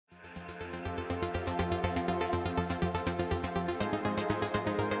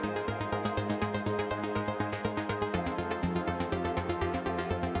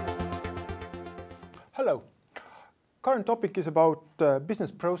Hello. Current topic is about business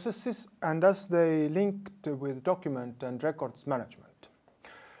processes and as they linked with document and records management.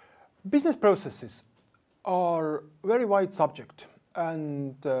 Business processes are a very wide subject,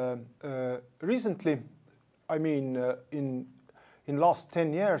 and recently, in last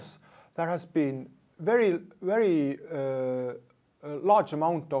 10 years, there has been very large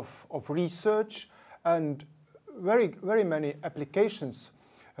amount of research and very many applications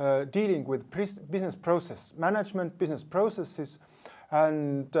dealing with business process management, business processes,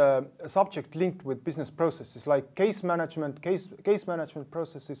 and a subject linked with business processes like case management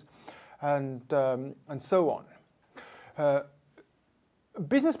processes, and so on.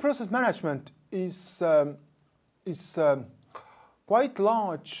 Business process management is quite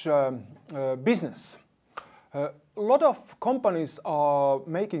large business. A lot of companies are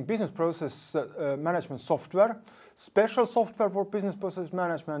making business process management software, special software for business process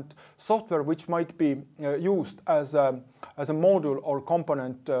management, software which might be used as a module or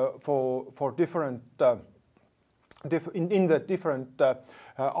component for different in the different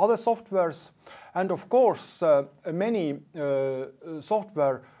other softwares, and of course many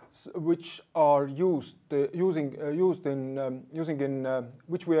software which are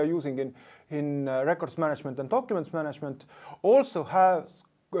which we are using in records management and documents management also has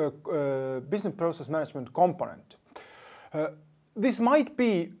business process management component. This might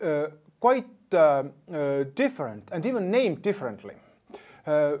be quite different and even named differently.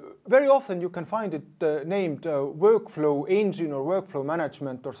 Very often you can find it named workflow engine or workflow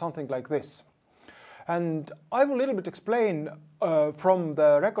management or something like this. And I will a little bit explain from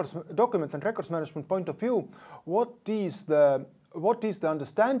the document and records management point of view what is the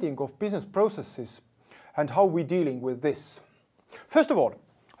understanding of business processes and how we're dealing with this. First of all,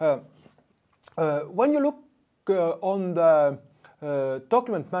 when you look on the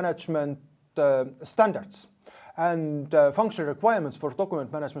document management standards and functional requirements for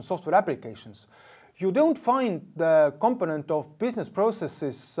document management software applications, you don't find the component of business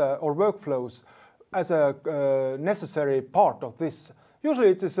processes or workflows as a necessary part of this. Usually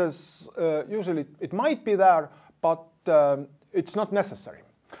it might be there, but it's not necessary.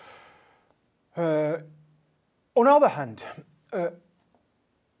 On the other hand,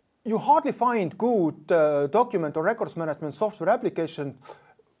 you hardly find good document or records management software application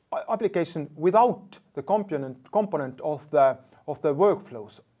without the component of the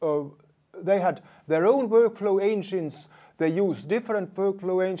workflows. They had their own workflow engines. They use different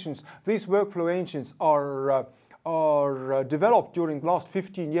workflow engines. These workflow engines are developed during the last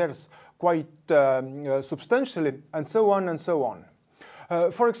 15 years quite substantially, and so on and so on.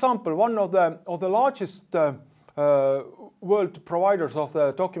 For example, one of the largest world providers of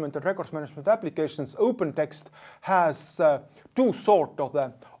the document and records management applications, OpenText, has two sort of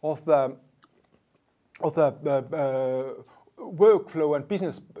the workflow and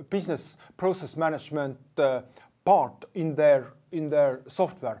business process management part in their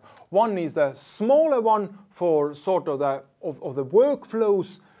software. One is the smaller one for sort of the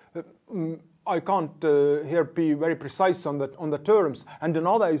workflows. I can't here be very precise on the terms, and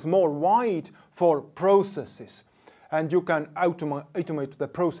another is more wide for processes, and you can automate the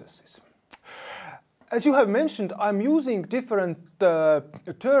processes. As you have mentioned, I'm using different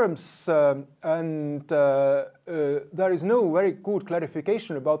terms and there is no very good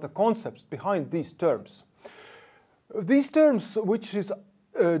clarification about the concepts behind these terms. These terms, which is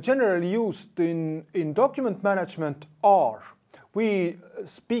generally used in document management, are we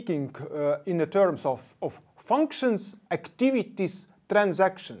speaking in the terms of functions, activities,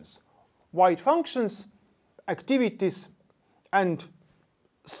 transactions, wide functions, activities, and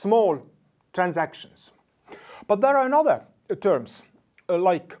small transactions. But there are other terms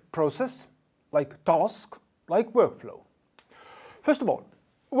like process, like task, like workflow. First of all,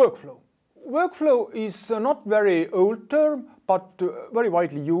 workflow. Workflow is not very old term, but very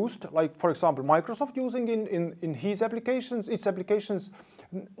widely used. Like, for example, Microsoft using in its applications,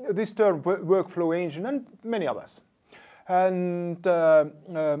 this term workflow engine, and many others. And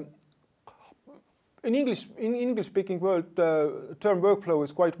in English-speaking world, the term workflow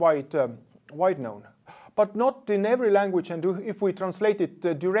is quite wide known, but not in every language. And if we translate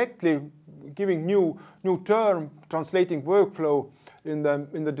it directly, giving new term, translating workflow in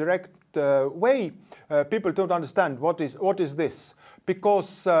the direct way, people don't understand what is this,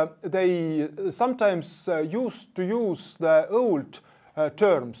 because they sometimes used to use the old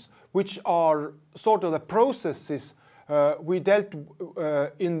terms, which are sort of the processes we dealt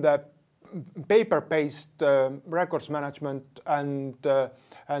in the paper-based records management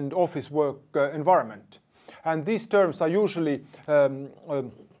and office work environment. And these terms are usually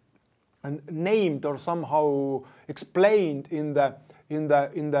named or somehow explained in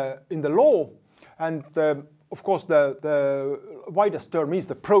the law, and of course the widest term is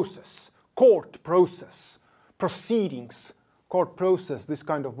the process, court process, proceedings, court process, this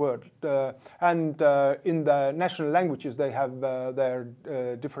kind of word, and in the national languages they have their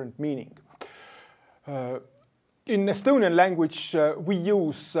different meaning. In Estonian language, we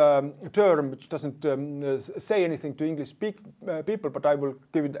use a term which doesn't say anything to English people, but I will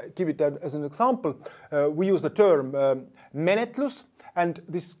give it as an example. We use the term menetlus, and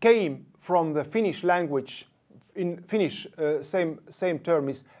this came from the Finnish language. In Finnish, same term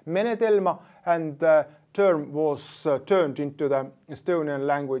is menetelma, and the term was turned into the Estonian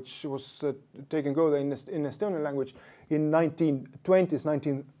language, was taken over in Estonian language in 1920s,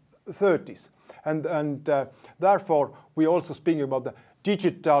 1930s. And therefore, we also speaking about the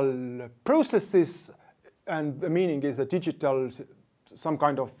digital processes, and the meaning is the digital, some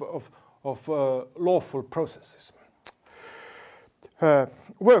kind of lawful processes.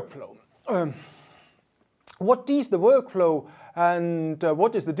 Workflow. What is the workflow, and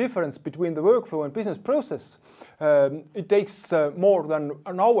what is the difference between the workflow and business process? It takes more than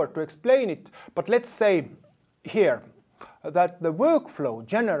an hour to explain it, but let's say here that the workflow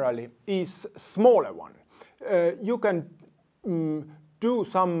generally is smaller one. You can do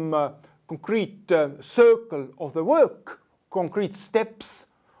some concrete circle of the work, concrete steps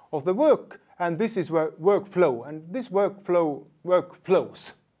of the work, and this is where workflow, and this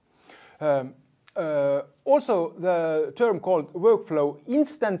workflows. Also, the term called workflow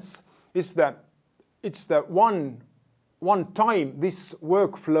instance is it's the one time this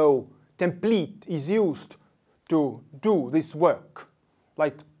workflow template is used to do this work,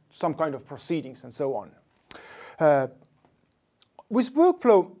 like some kind of proceedings and so on. With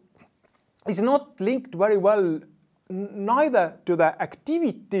workflow is not linked very well neither to the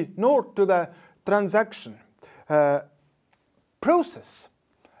activity nor to the transaction. Process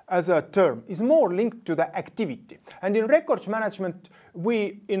as a term is more linked to the activity, and in records management,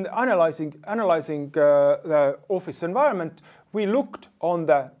 we in analyzing the office environment, we looked on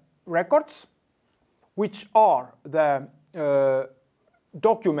the records, which are the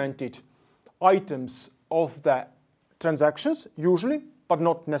documented items of the transactions, usually, but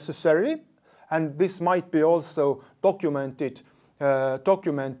not necessarily. And this might be also documented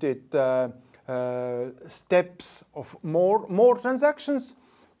steps of more transactions,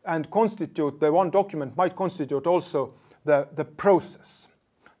 and constitute the one document might constitute also the process.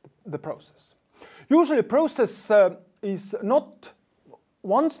 The process. Usually, process is not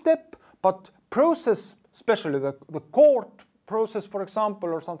one step, but process, especially the court process, for example,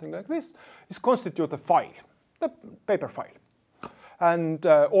 or something like this, is constitute a file, the paper file, and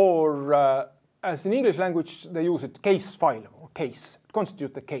or as in English language they use it case file or case. It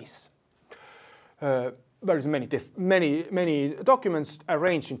constitutes the case. There is many documents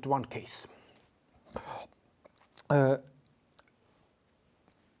arranged into one case.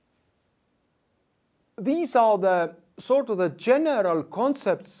 These are the sort of the general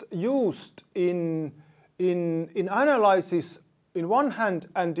concepts used in analysis in one hand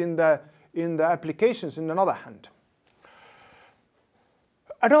and in the applications in another hand.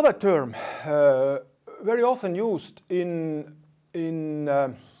 Another term very often used in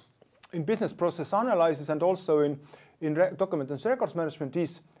business process analysis and also in document and records management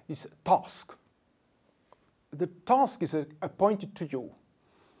is task. The task is appointed to you,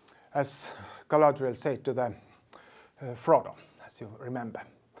 as Galadriel said to the Frodo, as you remember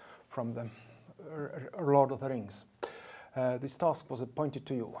from the Lord of the Rings. This task was appointed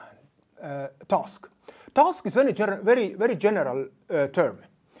to you. Task. Task is very general term,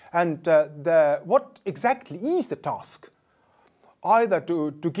 and what exactly is the task? Either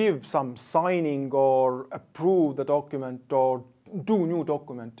to give some signing or approve the document or do new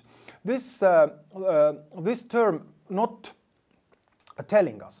document. This term not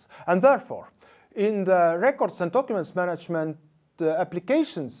telling us, and therefore in the records and documents management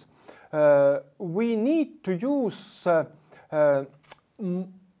applications we need to use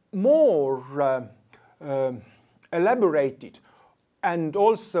more elaborated and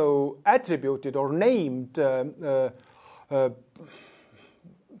also attributed or named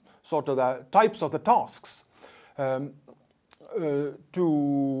sort of the types of the tasks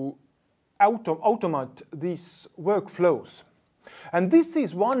to automate these workflows. And this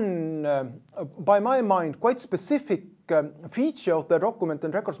is one, by my mind, quite specific feature of the document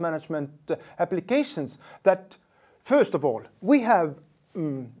and records management applications, that first of all, we have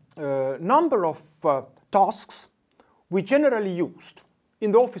a number of tasks we generally used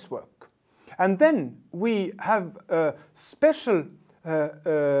in the office work. And then we have special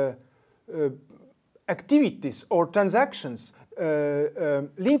activities or transactions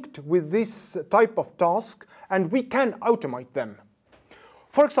linked with this type of task, and we can automate them.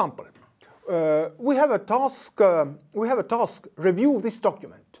 For example, we have a task review this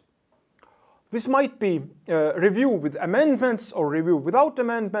document. This might be review with amendments or review without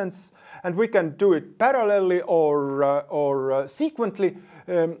amendments, and we can do it parallelly or sequentially.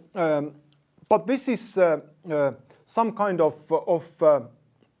 But this is some kind of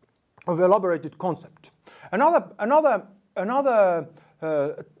elaborated concept. Another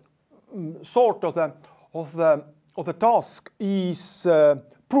sort of the task is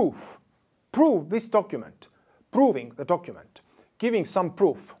proof. Prove this document, proving the document, giving some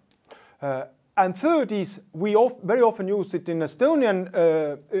proof. And third is we very often use it in Estonian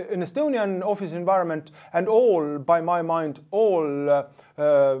office environment, and all, by my mind, all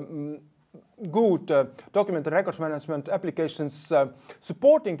good document and records management applications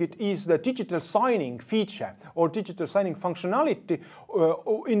supporting it is the digital signing feature or digital signing functionality,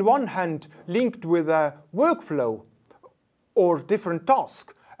 in one hand linked with a workflow or different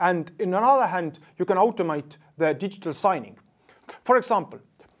task, and in another hand you can automate the digital signing. For example,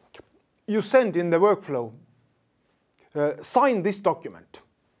 you send in the workflow, sign this document.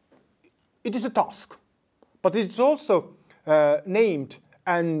 It is a task, but it is also named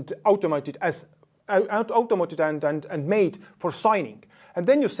and automated and made for signing. And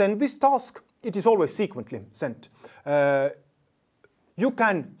then you send this task, it is always sequentially sent. You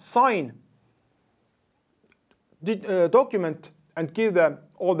can sign the document and give them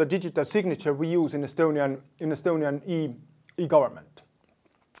all the digital signature we use in Estonian e-government.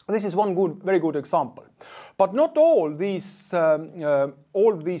 This is one very good example. But not all these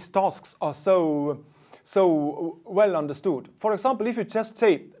tasks are so well understood. For example, if you just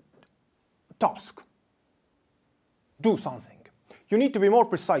say task, do something, you need to be more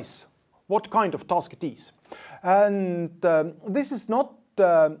precise what kind of task it is. And this is not,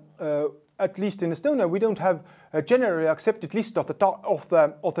 at least in Estonia, we don't have a generally accepted list of the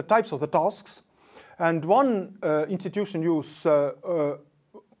types of the tasks. And one institution use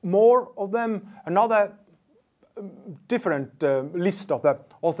more of them, another different list of the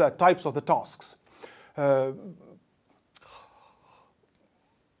types of the tasks.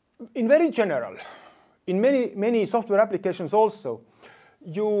 In very general, in many software applications also,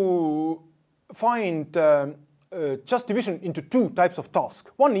 you find just division into two types of task.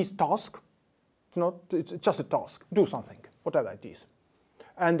 One is task. It's just a task. Do something, whatever it is.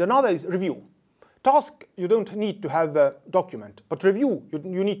 And another is review. Task, you don't need to have a document, but review,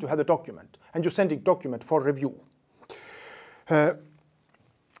 you need to have a document, and you're sending document for review.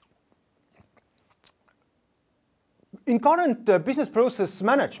 In current business process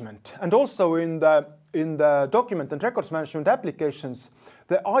management, and also in the document and records management applications,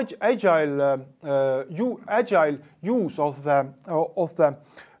 the agile use of the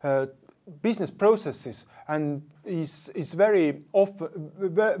business processes and is very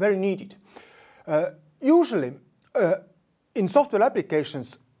needed. Usually, in software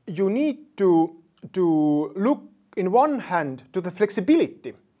applications, you need to look in one hand to the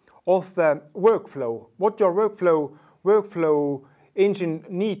flexibility of the workflow, what your workflow engine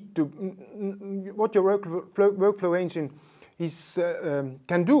what your workflow engine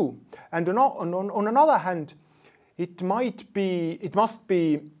can do, and on another hand, it must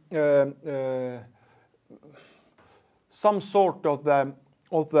be some sort of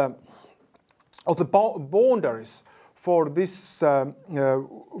the boundaries for this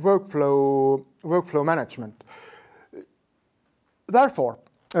workflow management. Therefore,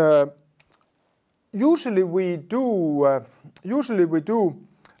 usually we do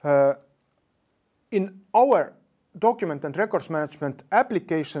in our document and records management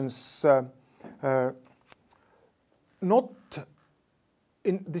applications not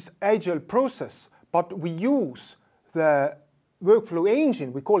in this agile process, but we use the workflow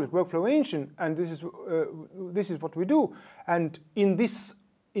engine. We call it workflow engine, and this is what we do. And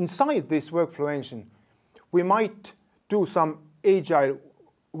inside this workflow engine, we might do some agile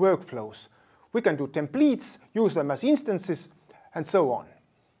workflows. We can do templates, use them as instances, and so on.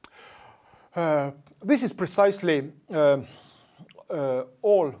 This is precisely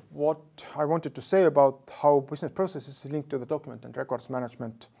all what I wanted to say about how business processes link to the document and records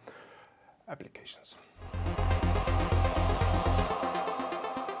management applications.